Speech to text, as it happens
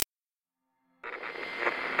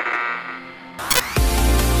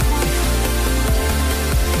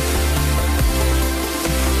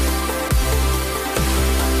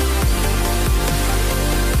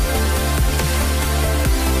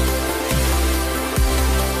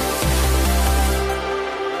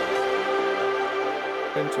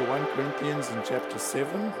Turn to 1 Corinthians in chapter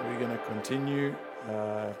 7. We're going to continue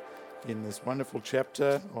in this wonderful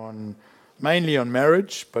chapter mainly on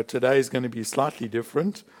marriage, but today is going to be slightly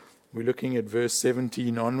different. We're looking at verse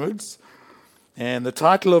 17 onwards. And the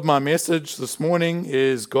title of my message this morning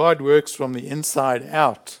is God Works from the Inside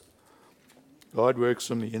Out. God works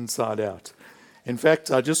from the inside out. In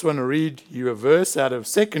fact, I just want to read you a verse out of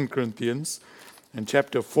 2 Corinthians in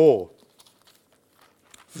chapter 4,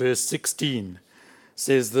 verse 16.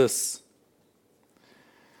 Says this: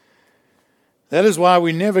 "That is why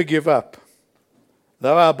we never give up.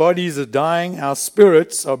 Though our bodies are dying, our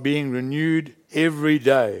spirits are being renewed every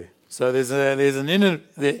day." So there's an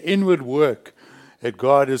inward work that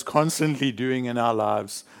God is constantly doing in our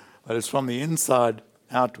lives, but it's from the inside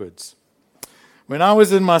outwards. When I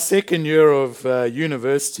was in my second year of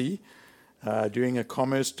university, doing a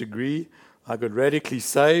commerce degree, I got radically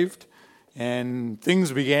saved, and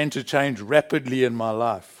things began to change rapidly in my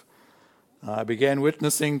life. I began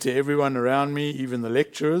witnessing to everyone around me, even the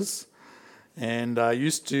lecturers, and I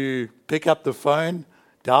used to pick up the phone,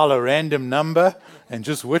 dial a random number, and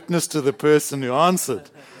just witness to the person who answered.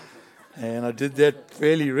 And I did that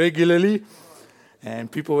fairly regularly, and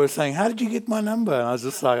people were saying, "How did you get my number?" And I was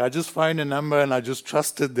just like, I just phoned a number, and I just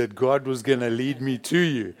trusted that God was going to lead me to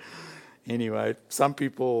you. Anyway, some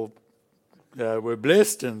people were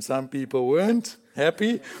blessed and some people weren't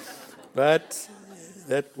happy, but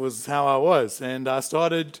that was how I was. And I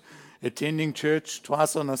started attending church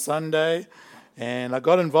twice on a Sunday, and I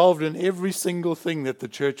got involved in every single thing that the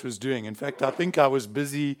church was doing. In fact, I think I was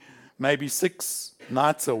busy maybe 6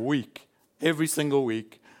 nights a week. Every single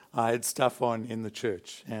week I had stuff on in the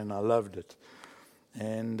church, and I loved it.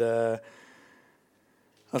 And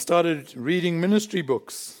I started reading ministry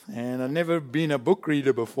books, and I'd never been a book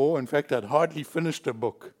reader before. In fact, I'd hardly finished a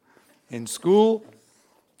book. In school,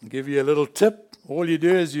 I'll give you a little tip. All you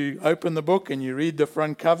do is you open the book and you read the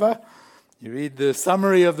front cover, you read the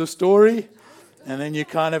summary of the story, and then you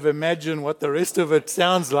kind of imagine what the rest of it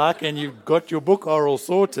sounds like, and you've got your book oral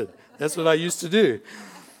sorted. That's what I used to do.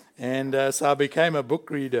 And so I became a book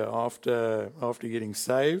reader after getting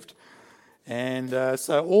saved. And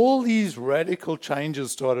so all these radical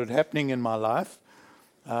changes started happening in my life,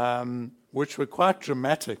 which were quite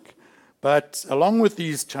dramatic. But along with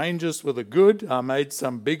these changes for the good, I made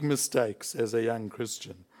some big mistakes as a young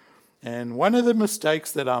Christian. And one of the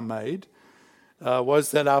mistakes that I made was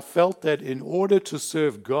that I felt that in order to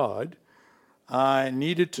serve God, I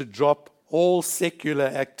needed to drop all secular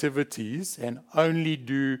activities and only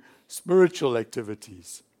do spiritual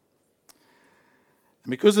activities. And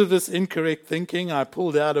because of this incorrect thinking, I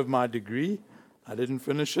pulled out of my degree. I didn't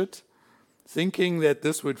finish it, thinking that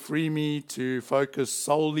this would free me to focus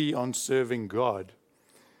solely on serving God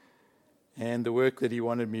and the work that He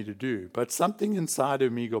wanted me to do. But something inside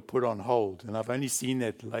of me got put on hold, and I've only seen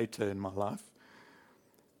that later in my life.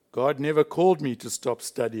 God never called me to stop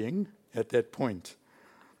studying at that point.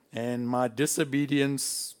 And my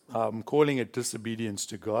disobedience, I'm calling it disobedience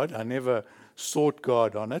to God. I never sought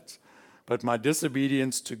God on it. But my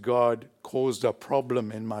disobedience to God caused a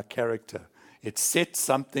problem in my character. It set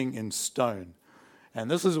something in stone. And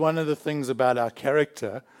this is one of the things about our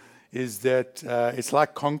character, is that it's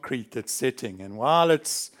like concrete that's setting. And while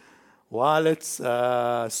it's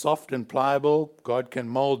soft and pliable, God can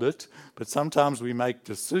mold it. But sometimes we make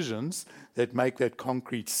decisions that make that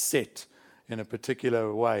concrete set in a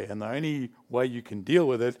particular way. And the only way you can deal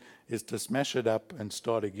with it is to smash it up and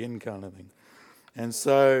start again, kind of thing. And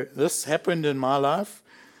so this happened in my life,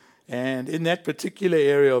 and in that particular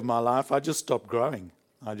area of my life, I just stopped growing.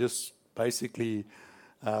 I just basically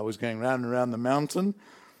was going round and round the mountain,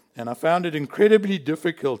 and I found it incredibly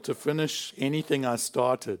difficult to finish anything I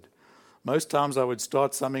started. Most times I would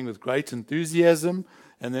start something with great enthusiasm,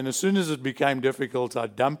 and then as soon as it became difficult,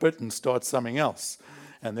 I'd dump it and start something else.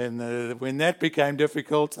 And then when that became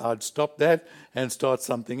difficult, I'd stop that and start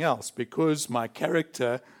something else, because my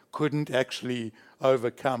character couldn't actually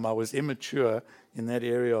overcome. I was immature in that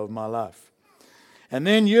area of my life. And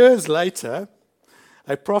then years later,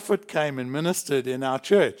 a prophet came and ministered in our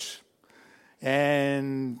church.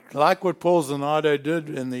 And like what Paul Zanardo did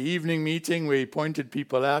in the evening meeting, where he pointed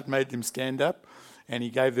people out, made them stand up, and he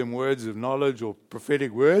gave them words of knowledge or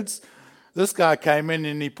prophetic words, this guy came in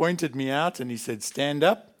and he pointed me out and he said, "Stand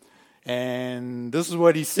up." And this is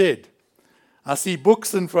what he said: "I see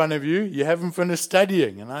books in front of you. You haven't finished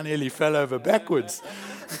studying." And I nearly fell over backwards.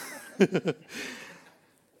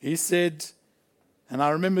 He said, and I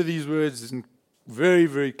remember these words very,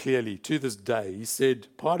 very clearly to this day. He said,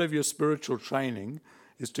 "Part of your spiritual training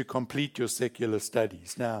is to complete your secular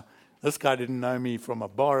studies." Now, this guy didn't know me from a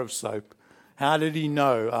bar of soap, How did he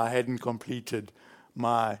know I hadn't completed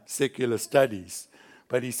my secular studies?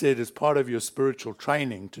 But he said it's part of your spiritual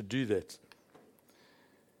training to do that.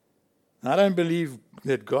 I don't believe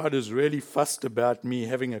that God is really fussed about me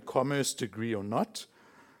having a commerce degree or not,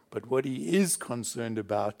 but what he is concerned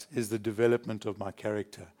about is the development of my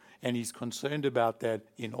character. And he's concerned about that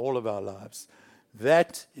in all of our lives.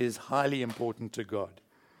 That is highly important to God.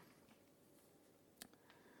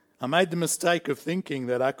 I made the mistake of thinking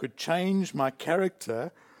that I could change my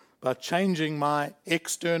character by changing my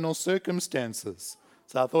external circumstances.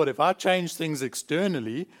 So I thought if I change things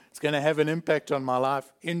externally, it's going to have an impact on my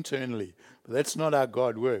life internally. But that's not how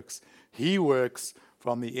God works. He works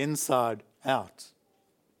from the inside out.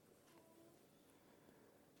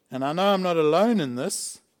 And I know I'm not alone in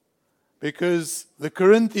this, because the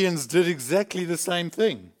Corinthians did exactly the same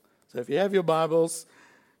thing. So if you have your Bibles,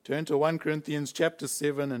 turn to 1 Corinthians chapter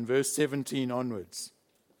 7 and verse 17 onwards.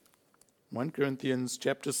 1 Corinthians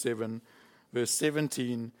chapter 7, verse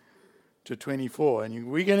 17 to 24.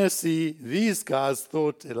 And we're going to see these guys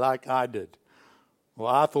thought like I did. Or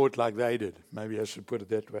I thought like they did. Maybe I should put it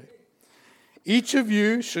that way. Each of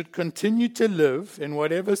you should continue to live in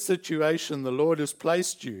whatever situation the Lord has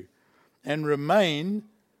placed you, and remain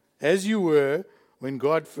as you were when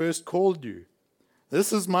God first called you.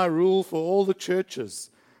 This is my rule for all the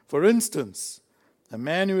churches. For instance, a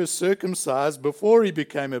man who is circumcised before he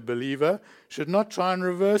became a believer should not try and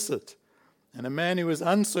reverse it. And a man who is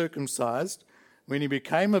uncircumcised when he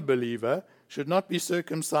became a believer should not be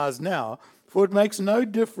circumcised now, for it makes no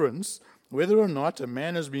difference whether or not a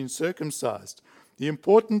man has been circumcised. The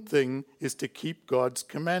important thing is to keep God's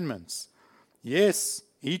commandments. Yes,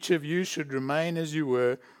 each of you should remain as you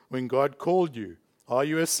were when God called you. Are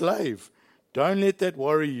you a slave? Don't let that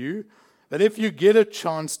worry you. But if you get a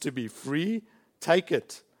chance to be free, take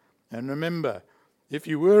it. And remember, if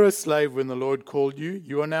you were a slave when the Lord called you,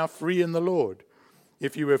 you are now free in the Lord.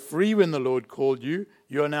 If you were free when the Lord called you,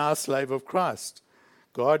 you are now a slave of Christ.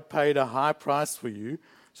 God paid a high price for you,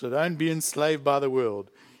 so don't be enslaved by the world.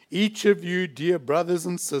 Each of you, dear brothers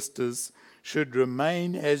and sisters, should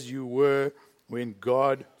remain as you were when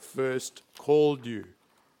God first called you.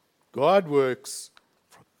 God works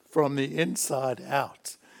from the inside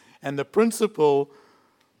out. And the principle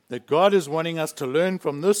that God is wanting us to learn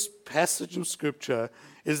from this passage of Scripture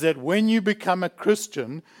is that when you become a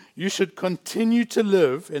Christian, you should continue to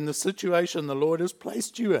live in the situation the Lord has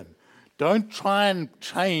placed you in. Don't try and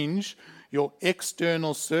change your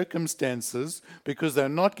external circumstances, because they're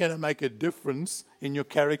not going to make a difference in your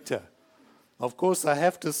character. Of course, I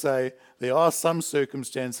have to say there are some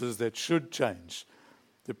circumstances that should change,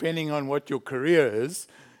 depending on what your career is.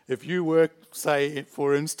 If you work, say,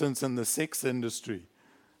 for instance, in the sex industry,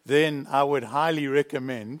 then I would highly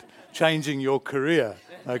recommend changing your career,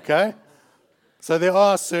 okay? So there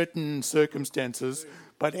are certain circumstances,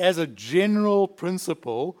 but as a general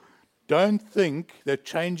principle, don't think that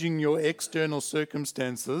changing your external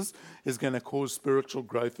circumstances is going to cause spiritual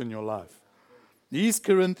growth in your life. These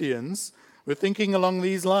Corinthians were thinking along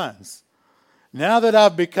these lines. Now that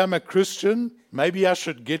I've become a Christian, maybe I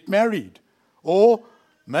should get married. Or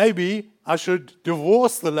maybe I should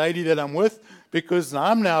divorce the lady that I'm with, because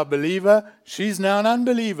I'm now a believer, she's now an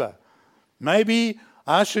unbeliever. Maybe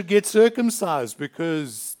I should get circumcised,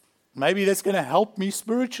 because maybe that's going to help me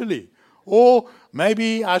spiritually. Or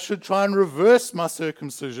maybe I should try and reverse my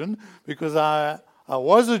circumcision, because I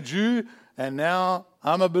was a Jew and now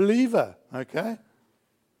I'm a believer, okay?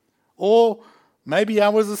 Or maybe I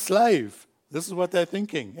was a slave. This is what they're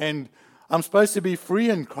thinking. And I'm supposed to be free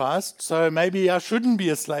in Christ, so maybe I shouldn't be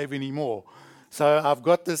a slave anymore. So I've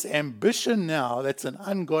got this ambition now, that's an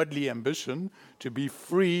ungodly ambition, to be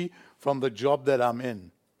free from the job that I'm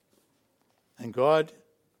in. And God,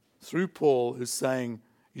 through Paul, is saying,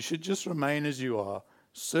 you should just remain as you are,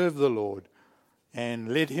 serve the Lord,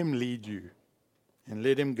 and let Him lead you, and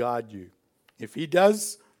let Him guide you. If He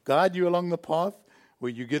does guide you along the path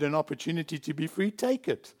where you get an opportunity to be free, take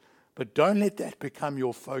it. But don't let that become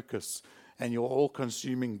your focus and your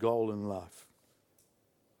all-consuming goal in life.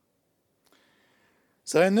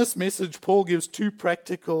 So in this message, Paul gives two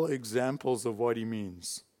practical examples of what he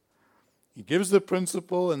means. He gives the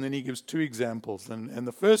principle, and then he gives two examples. And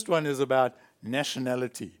the first one is about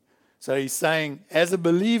nationality. So he's saying, as a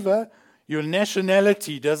believer, your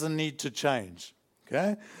nationality doesn't need to change.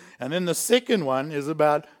 Okay? And then the second one is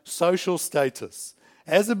about social status.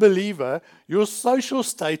 As a believer, your social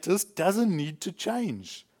status doesn't need to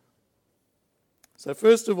change. So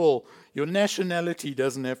first of all, your nationality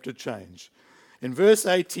doesn't have to change. In verse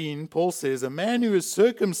 18, Paul says, a man who is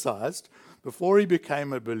circumcised before he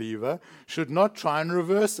became a believer should not try and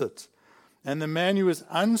reverse it. And the man who was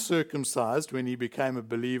uncircumcised when he became a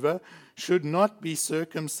believer should not be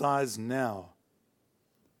circumcised now.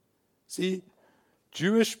 See,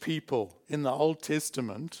 Jewish people in the Old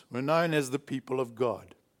Testament were known as the people of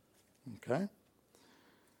God. Okay?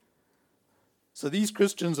 So these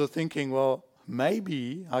Christians are thinking, well,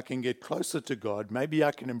 maybe I can get closer to God. Maybe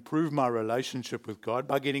I can improve my relationship with God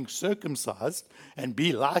by getting circumcised and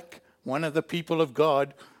be like one of the people of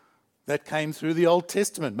God that came through the Old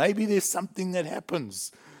Testament. Maybe there's something that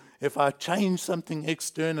happens. If I change something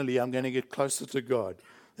externally, I'm going to get closer to God.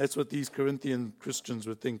 That's what these Corinthian Christians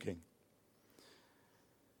were thinking.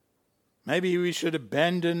 Maybe we should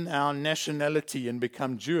abandon our nationality and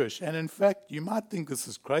become Jewish. And in fact, you might think this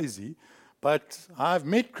is crazy, but I've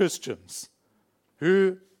met Christians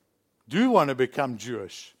who do want to become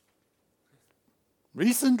Jewish.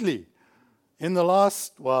 Recently, in the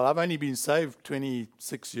last, I've only been saved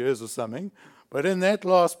 26 years or something, but in that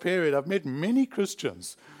last period, I've met many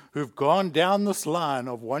Christians who've gone down this line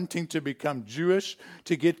of wanting to become Jewish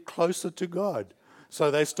to get closer to God. So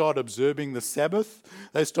they start observing the Sabbath,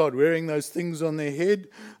 they start wearing those things on their head,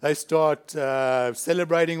 they start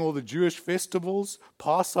celebrating all the Jewish festivals,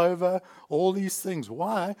 Passover, all these things.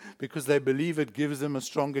 Why? Because they believe it gives them a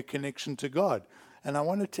stronger connection to God. And I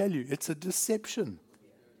want to tell you, it's a deception.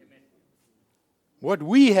 What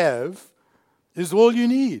we have is all you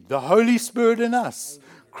need. The Holy Spirit in us.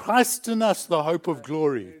 Christ in us, the hope of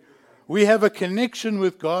glory. We have a connection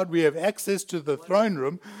with God. We have access to the throne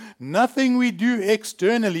room. Nothing we do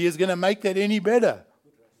externally is going to make that any better.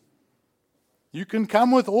 You can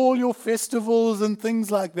come with all your festivals and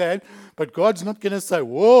things like that, but God's not going to say,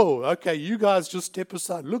 whoa, okay, you guys just step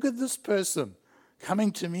aside. Look at this person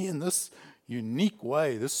coming to me in this unique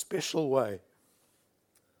way, this special way.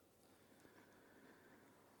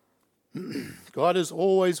 God has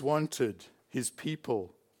always wanted his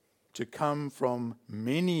people to come from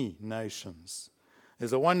many nations.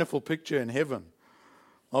 There's a wonderful picture in heaven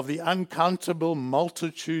of the uncountable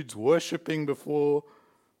multitudes worshipping before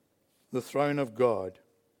the throne of God.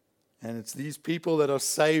 And it's these people that are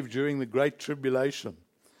saved during the Great Tribulation.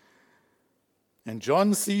 And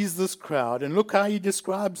John sees this crowd, and look how he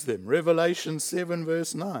describes them. Revelation 7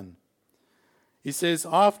 verse 9. He says,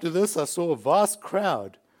 after this I saw a vast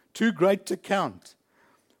crowd, too great to count,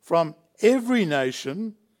 from every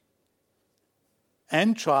nation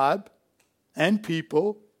and tribe and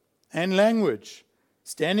people and language,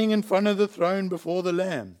 standing in front of the throne before the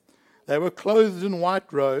Lamb. They were clothed in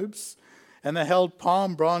white robes, and they held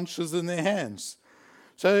palm branches in their hands.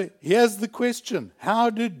 So here's the question. How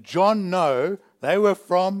did John know they were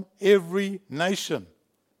from every nation?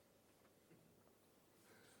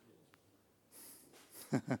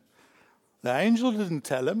 The angel didn't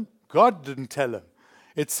tell him. God didn't tell him.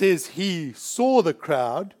 It says he saw the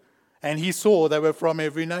crowd, and he saw they were from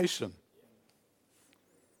every nation.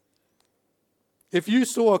 If you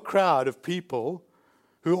saw a crowd of people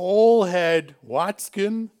who all had white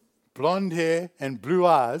skin, blonde hair, and blue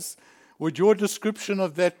eyes, would your description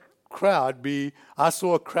of that crowd be, I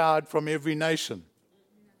saw a crowd from every nation?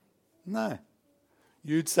 No.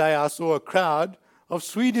 You'd say, I saw a crowd of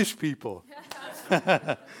Swedish people.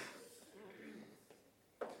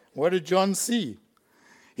 What did John see?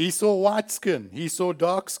 He saw white skin, he saw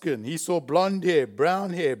dark skin, he saw blonde hair,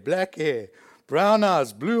 black hair, brown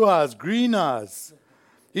eyes, blue eyes, green eyes.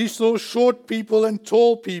 He saw short people and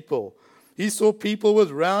tall people. He saw people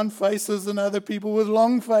with round faces and other people with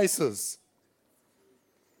long faces.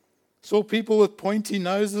 Saw people with pointy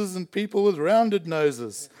noses and people with rounded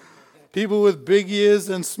noses. People with big ears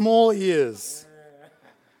and small ears.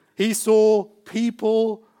 He saw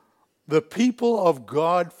people, the people of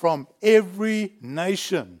God from every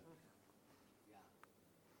nation.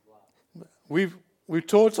 We've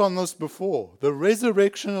taught on this before. The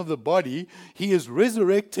resurrection of the body, he is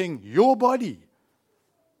resurrecting your body.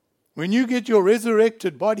 When you get your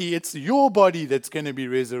resurrected body, it's your body that's going to be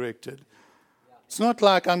resurrected. It's not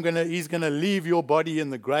like he's going to leave your body in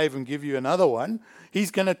the grave and give you another one.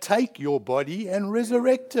 He's going to take your body and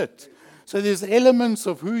resurrect it. So there's elements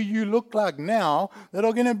of who you look like now that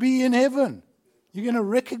are going to be in heaven. You're going to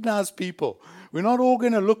recognize people. We're not all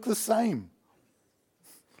going to look the same.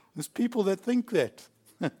 There's people that think that.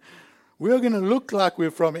 We're going to look like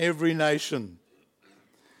we're from every nation.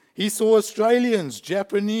 He saw Australians,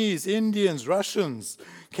 Japanese, Indians, Russians,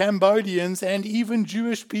 Cambodians, and even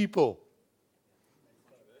Jewish people.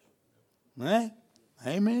 Eh?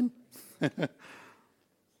 Amen?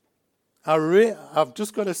 I've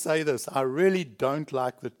just got to say this. I really don't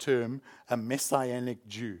like the term a Messianic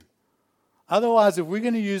Jew. Otherwise, if we're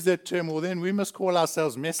going to use that term, well, then we must call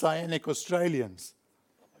ourselves Messianic Australians.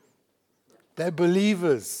 They're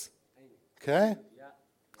believers. Okay?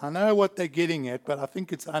 I know what they're getting at, but I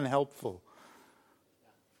think it's unhelpful.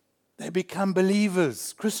 They become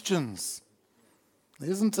believers, Christians. There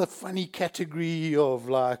isn't a funny category of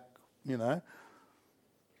the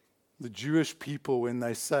Jewish people when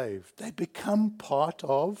they're saved. They become part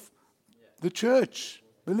of the church,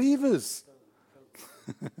 believers.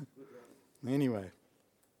 Anyway,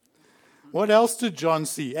 what else did John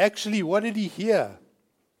see? Actually, what did he hear?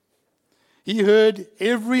 He heard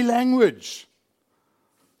every language.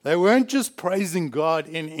 They weren't just praising God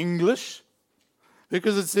in English,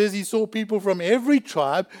 because it says he saw people from every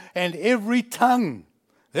tribe and every tongue.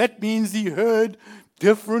 That means he heard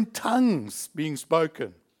different tongues being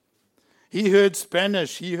spoken. He heard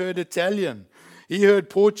Spanish, he heard Italian, he heard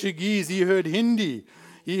Portuguese, he heard Hindi,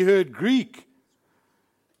 he heard Greek.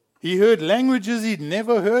 He heard languages he'd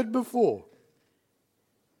never heard before,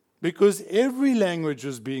 because every language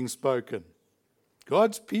was being spoken.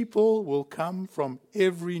 God's people will come from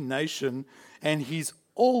every nation, and he's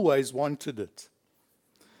always wanted it.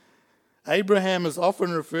 Abraham is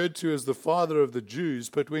often referred to as the father of the Jews,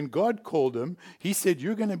 but when God called him, he said,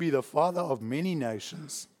 "You're going to be the father of many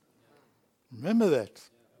nations." Remember that.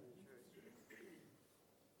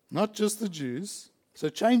 Not just the Jews. So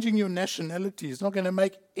changing your nationality is not going to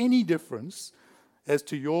make any difference as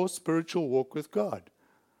to your spiritual walk with God.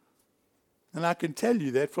 And I can tell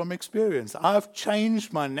you that from experience. I've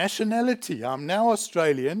changed my nationality. I'm now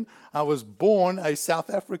Australian. I was born a South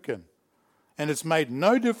African. And it's made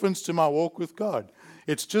no difference to my walk with God.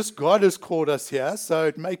 It's just God has called us here, so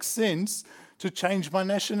it makes sense to change my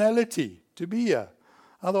nationality to be here.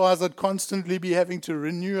 Otherwise, I'd constantly be having to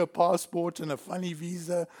renew a passport and a funny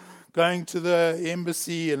visa, going to the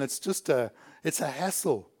embassy, and it's a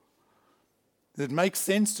hassle. It makes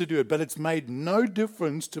sense to do it, but it's made no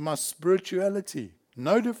difference to my spirituality,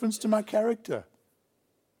 no difference to my character.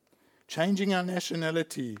 Changing our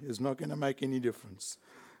nationality is not going to make any difference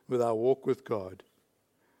with our walk with God.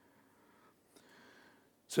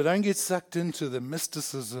 So don't get sucked into the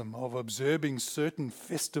mysticism of observing certain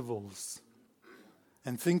festivals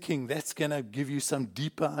and thinking that's going to give you some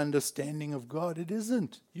deeper understanding of God. It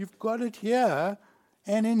isn't. You've got it here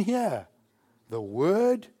and in here. The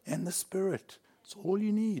Word and the Spirit. It's all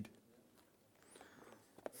you need.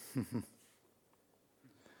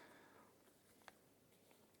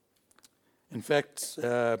 In fact,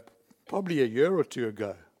 probably a year or two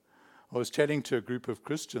ago, I was chatting to a group of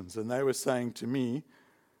Christians, and they were saying to me,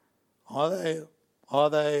 are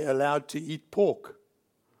they allowed to eat pork?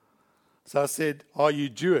 So I said, "Are you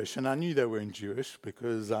Jewish?" And I knew they weren't Jewish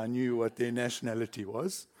because I knew what their nationality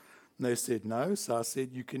was. And they said no. So I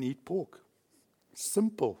said, "You can eat pork."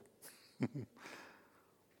 Simple.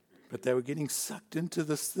 But they were getting sucked into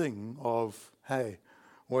this thing of, hey,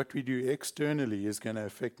 what we do externally is going to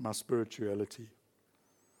affect my spirituality.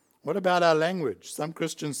 What about our language? Some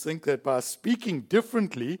Christians think that by speaking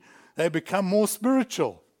differently, they become more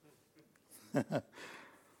spiritual.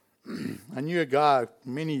 I knew a guy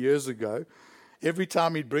many years ago, every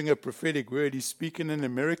time he'd bring a prophetic word, he'd speak in an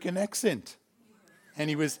American accent. And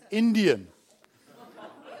he was Indian.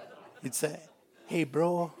 He'd say, "Hey,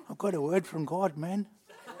 bro, I've got a word from God, man."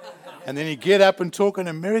 And then he'd get up and talk an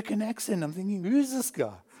American accent. I'm thinking, who's this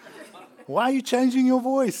guy? Why are you changing your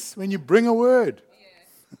voice when you bring a word?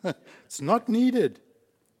 It's not needed.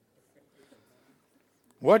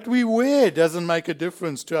 What we wear doesn't make a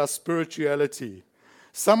difference to our spirituality.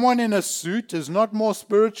 Someone in a suit is not more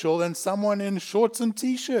spiritual than someone in shorts and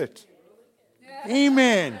t-shirt.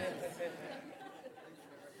 Amen.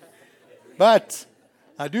 But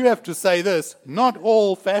I do have to say this, not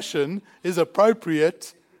all fashion is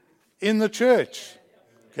appropriate in the church.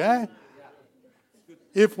 Okay?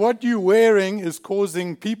 If what you're wearing is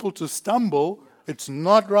causing people to stumble, it's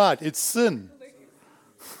not right. It's sin.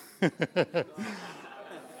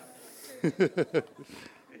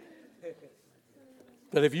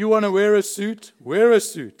 But if you want to wear a suit, wear a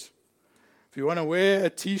suit. If you want to wear a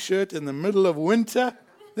t-shirt in the middle of winter,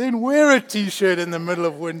 then wear a t-shirt in the middle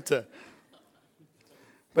of winter.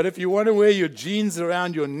 But if you want to wear your jeans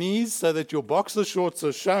around your knees so that your boxer shorts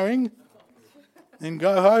are showing, then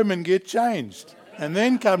go home and get changed. And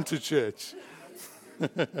then come to church.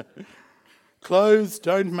 Clothes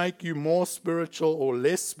don't make you more spiritual or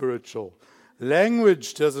less spiritual.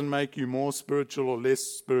 Language doesn't make you more spiritual or less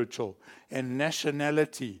spiritual. And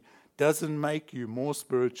nationality doesn't make you more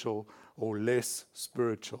spiritual or less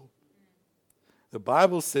spiritual. The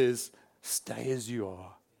Bible says, stay as you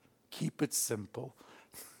are. Keep it simple.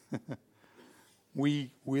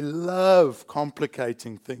 We love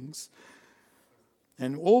complicating things.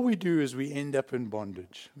 And all we do is we end up in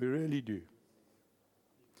bondage. We really do.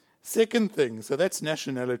 Second thing, so that's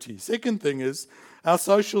nationality. Second thing is our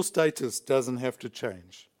social status doesn't have to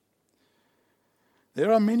change.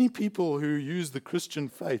 There are many people who use the Christian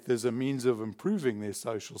faith as a means of improving their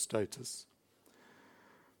social status.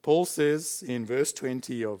 Paul says in verse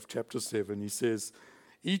 20 of chapter 7, he says,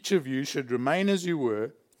 each of you should remain as you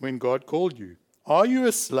were when God called you. Are you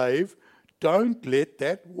a slave? Don't let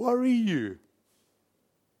that worry you.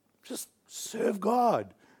 Just serve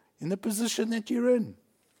God in the position that you're in.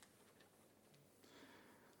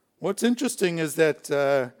 What's interesting is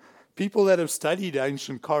that people that have studied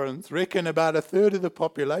ancient Corinth reckon about a third of the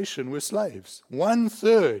population were slaves.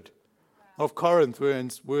 1/3 of Corinth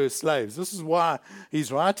were slaves. This is why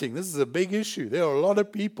he's writing. This is a big issue. There are a lot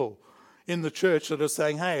of people in the church that are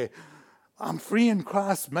saying, hey, I'm free in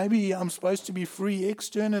Christ. Maybe I'm supposed to be free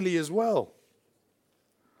externally as well.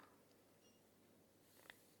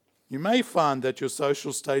 You may find that your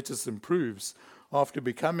social status improves after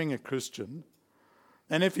becoming a Christian.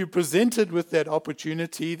 And if you're presented with that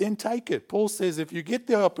opportunity, then take it. Paul says if you get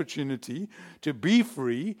the opportunity to be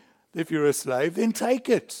free, if you're a slave, then take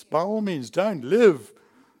it. By all means, don't live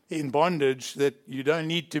in bondage that you don't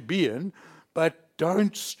need to be in, but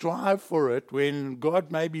don't strive for it when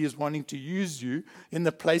God maybe is wanting to use you in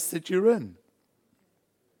the place that you're in.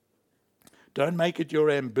 Don't make it your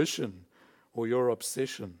ambition or your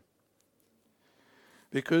obsession.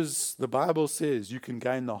 Because the Bible says you can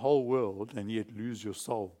gain the whole world and yet lose your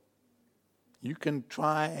soul. You can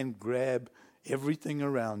try and grab everything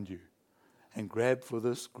around you and grab for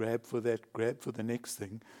this, grab for that, grab for the next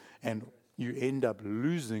thing, and you end up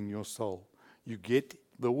losing your soul. You get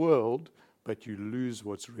the world, but you lose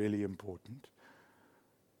what's really important.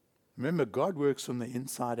 Remember, God works from the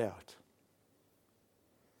inside out.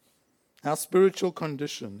 Our spiritual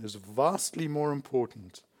condition is vastly more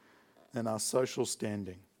important than our social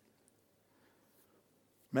standing.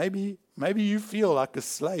 Maybe you feel like a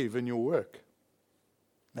slave in your work.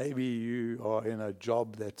 Maybe you are in a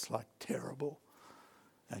job that's like terrible,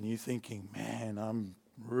 and you're thinking, man, I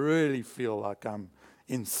really feel like I'm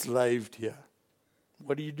enslaved here.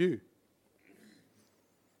 What do?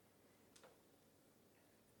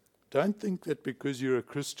 Don't think that because you're a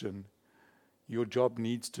Christian, your job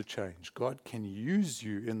needs to change. God can use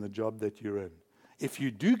you in the job that you're in. If you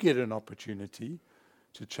do get an opportunity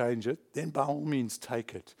to change it, then by all means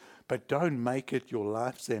take it. But don't make it your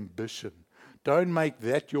life's ambition. Don't make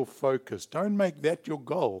that your focus. Don't make that your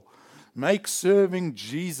goal. Make serving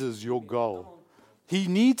Jesus your goal. He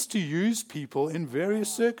needs to use people in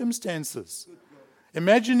various circumstances.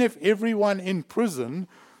 Imagine if everyone in prison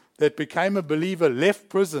that became a believer left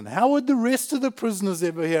prison. How would the rest of the prisoners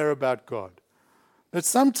ever hear about God? But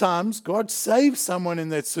sometimes God saves someone in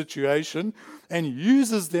that situation and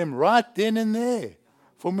uses them right then and there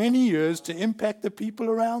for many years to impact the people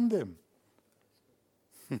around them.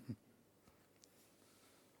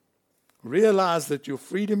 Realize that your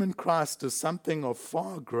freedom in Christ is something of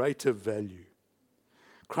far greater value.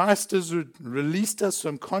 Christ has released us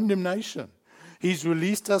from condemnation. He's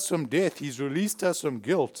released us from death. He's released us from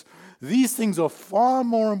guilt. These things are far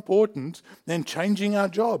more important than changing our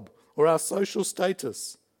job or our social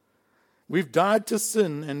status. We've died to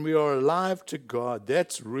sin and we are alive to God.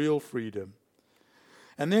 That's real freedom.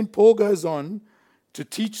 And then Paul goes on to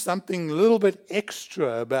teach something a little bit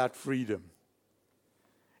extra about freedom.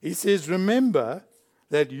 He says, remember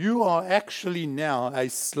that you are actually now a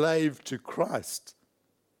slave to Christ.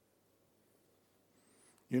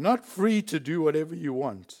 You're not free to do whatever you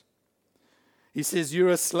want. He says, you're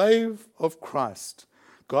a slave of Christ.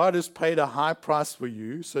 God has paid a high price for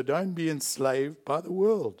you, so don't be enslaved by the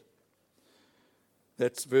world.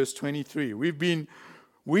 That's verse 23. We've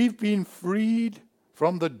been freed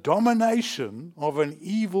from the domination of an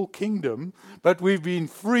evil kingdom, but we've been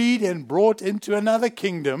freed and brought into another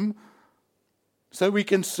kingdom so we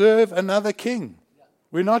can serve another king.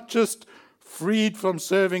 We're not just freed from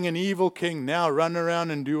serving an evil king, now run around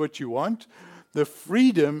and do what you want. The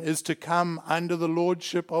freedom is to come under the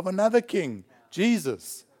lordship of another king,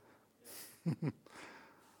 Jesus.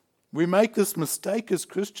 We make this mistake as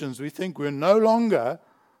Christians. We think we're no longer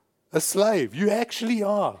a slave. You actually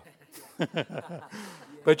are.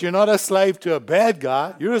 But you're not a slave to a bad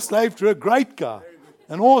guy. You're a slave to a great guy,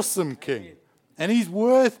 an awesome king. And he's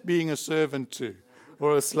worth being a servant to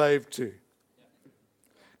or a slave to.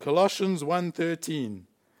 Colossians 1:13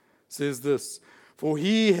 says this, for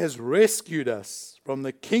he has rescued us from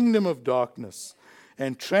the kingdom of darkness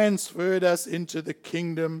and transferred us into the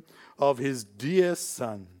kingdom of his dear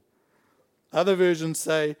Son. Other versions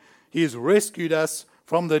say he has rescued us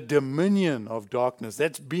from the dominion of darkness.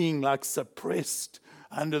 That's being like suppressed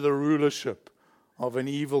under the rulership of an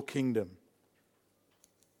evil kingdom.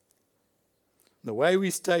 The way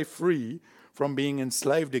we stay free from being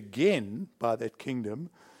enslaved again by that kingdom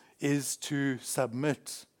is to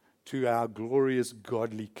submit to our glorious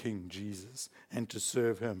godly King Jesus and to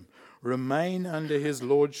serve him. Remain under his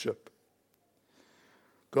lordship.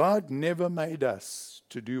 God never made us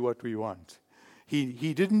to do what we want.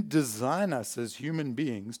 He didn't design us as human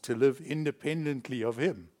beings to live independently of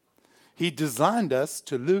him. He designed us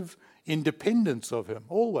to live independence of him,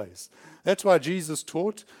 always. That's why Jesus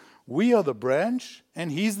taught, we are the branch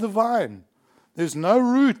and he's the vine. There's no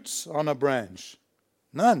roots on a branch.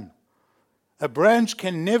 None. A branch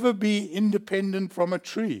can never be independent from a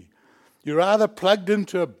tree. You're either plugged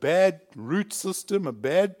into a bad root system, a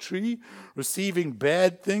bad tree, receiving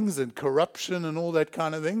bad things and corruption and all that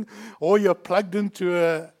kind of thing, or you're plugged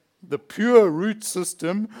into the pure root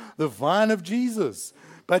system, the vine of Jesus.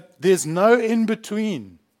 But there's no in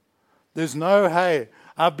between. There's no, hey,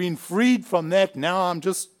 I've been freed from that, now I'm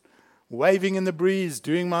just waving in the breeze,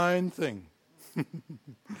 doing my own thing.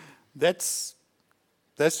 That's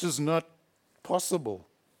just not possible,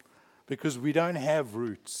 because we don't have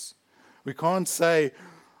roots. We can't say,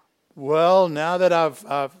 well, now that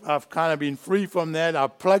I've kind of been free from that,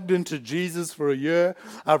 I've plugged into Jesus for a year,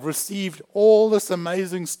 I've received all this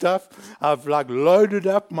amazing stuff, I've loaded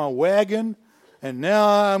up my wagon, and now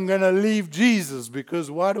I'm going to leave Jesus,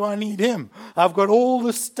 because why do I need him? I've got all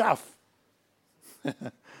this stuff.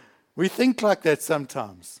 We think like that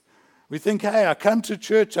sometimes. We think, hey, I come to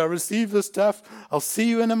church, I receive this stuff, I'll see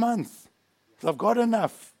you in a month. I've got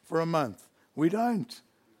enough for a month. We don't.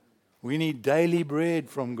 We need daily bread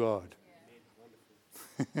from God.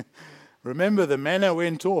 Remember, the manna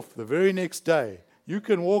went off the very next day. You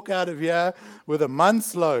can walk out of here with a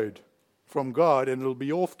month's load from God and it'll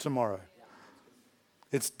be off tomorrow.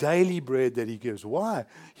 It's daily bread that he gives. Why?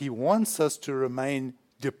 He wants us to remain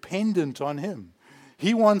dependent on him.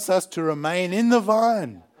 He wants us to remain in the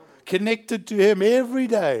vine, connected to him every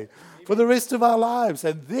day for the rest of our lives.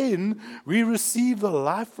 And then we receive the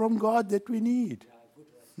life from God that we need.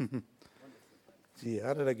 Gee,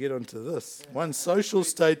 how did I get onto this? One's social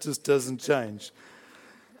status doesn't change.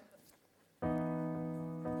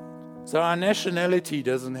 So our nationality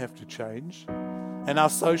doesn't have to change, and our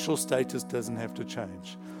social status doesn't have to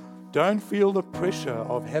change. Don't feel the pressure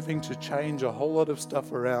of having to change a whole lot of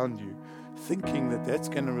stuff around you, thinking that that's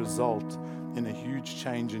going to result in a huge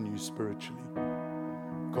change in you spiritually.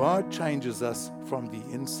 God changes us from the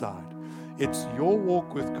inside. It's your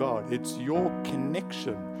walk with God. It's your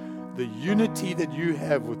connection, the unity that you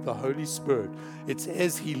have with the Holy Spirit. It's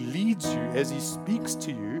as he leads you, as he speaks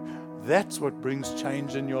to you, that's what brings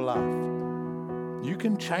change in your life. You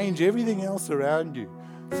can change everything else around you,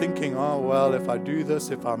 thinking, oh, well, if I do this,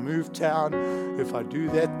 if I move town, if I do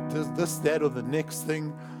that, this, that, or the next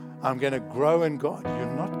thing, I'm going to grow in God.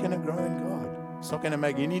 You're not going to grow in God. It's not going to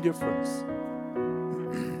make any difference.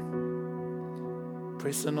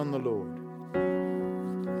 Press in on the Lord.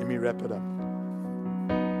 Let me wrap it up.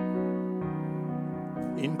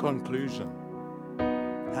 In conclusion,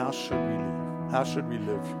 how should we live? How should we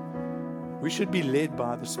live? We should be led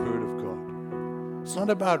by the Spirit of God. It's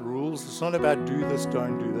not about rules. It's not about do this,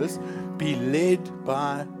 don't do this. Be led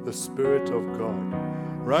by the Spirit of God.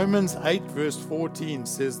 Romans 8 verse 14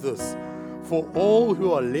 says this, for all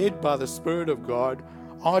who are led by the Spirit of God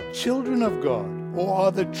are children of God, or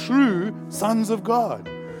are the true sons of God.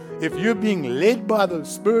 If you're being led by the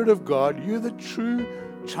Spirit of God, you're the true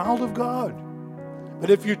child of God. But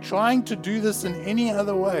if you're trying to do this in any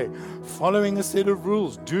other way, following a set of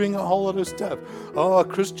rules, doing a whole lot of stuff, oh, a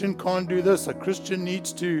Christian can't do this, a Christian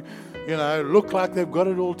needs to, look like they've got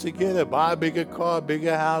it all together, buy a bigger car,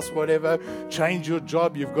 bigger house, whatever, change your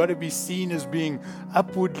job, you've got to be seen as being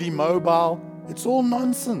upwardly mobile. It's all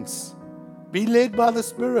nonsense. Be led by the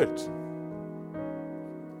Spirit.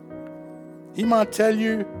 He might tell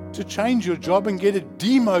you to change your job and get a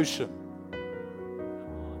demotion.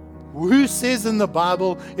 Who says in the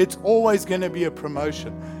Bible it's always going to be a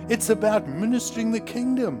promotion? It's about ministering the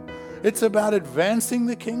kingdom. It's about advancing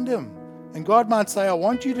the kingdom. And God might say, I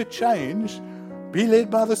want you to change, be led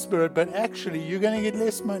by the Spirit, but actually you're going to get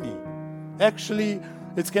less money. Actually,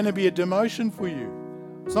 it's going to be a demotion for you.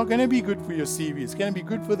 It's not going to be good for your CV. It's going to be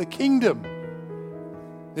good for the kingdom.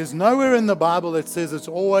 There's nowhere in the Bible that says it's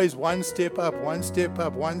always one step up, one step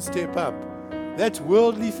up, one step up. That's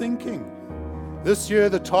worldly thinking. This year,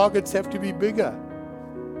 the targets have to be bigger.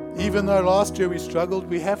 Even though last year we struggled,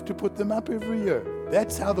 we have to put them up every year.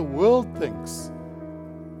 That's how the world thinks.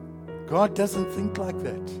 God doesn't think like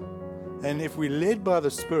that. And if we're led by the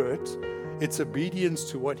Spirit, it's obedience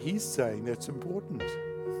to what He's saying that's important.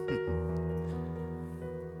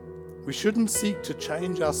 We shouldn't seek to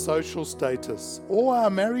change our social status or our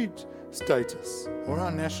marriage status or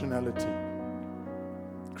our nationality.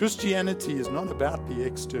 Christianity is not about the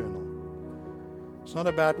external. It's not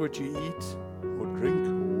about what you eat or drink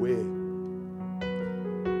or wear.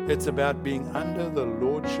 It's about being under the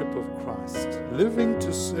lordship of Christ, living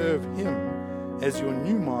to serve Him as your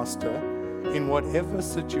new master in whatever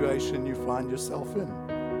situation you find yourself in.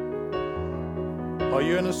 Are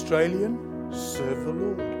you an Australian? Serve the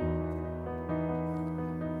Lord.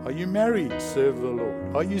 Are you married? Serve the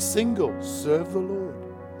Lord. Are you single? Serve the Lord.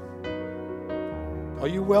 Are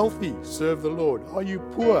you wealthy? Serve the Lord. Are you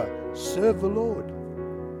poor? Serve the Lord.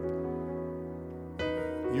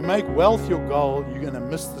 You make wealth your goal, you're going to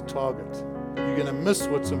miss the target. You're going to miss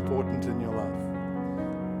what's important in your life.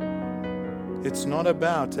 It's not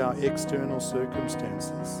about our external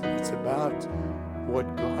circumstances. It's about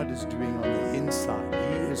what God is doing on the inside.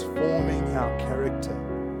 He is forming our character.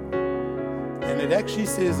 And it actually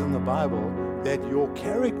says in the Bible that your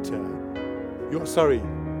character, your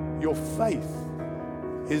faith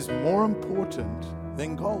is more important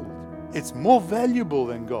than gold. It's more valuable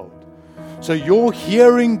than gold. So you're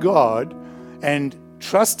hearing God and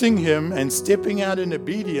trusting Him and stepping out in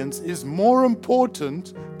obedience is more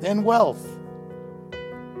important than wealth.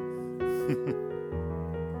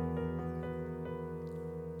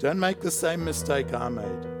 Don't make the same mistake I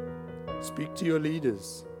made. Speak to your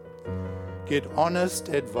leaders. Get honest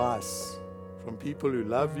advice from people who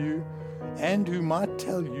love you and who might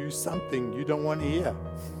tell you something you don't want to hear.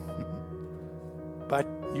 But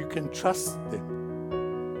you can trust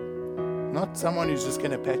them. Not someone who's just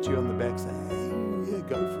going to pat you on the back saying, hey, yeah,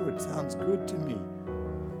 go for it. Sounds good to me.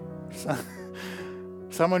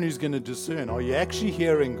 Someone who's going to discern, are you actually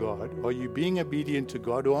hearing God? Are you being obedient to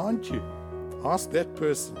God or aren't you? Ask that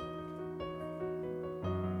person.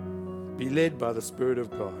 Be led by the Spirit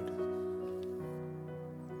of God.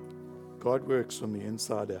 God works from the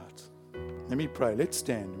inside out. Let me pray. Let's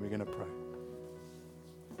stand and we're going to pray.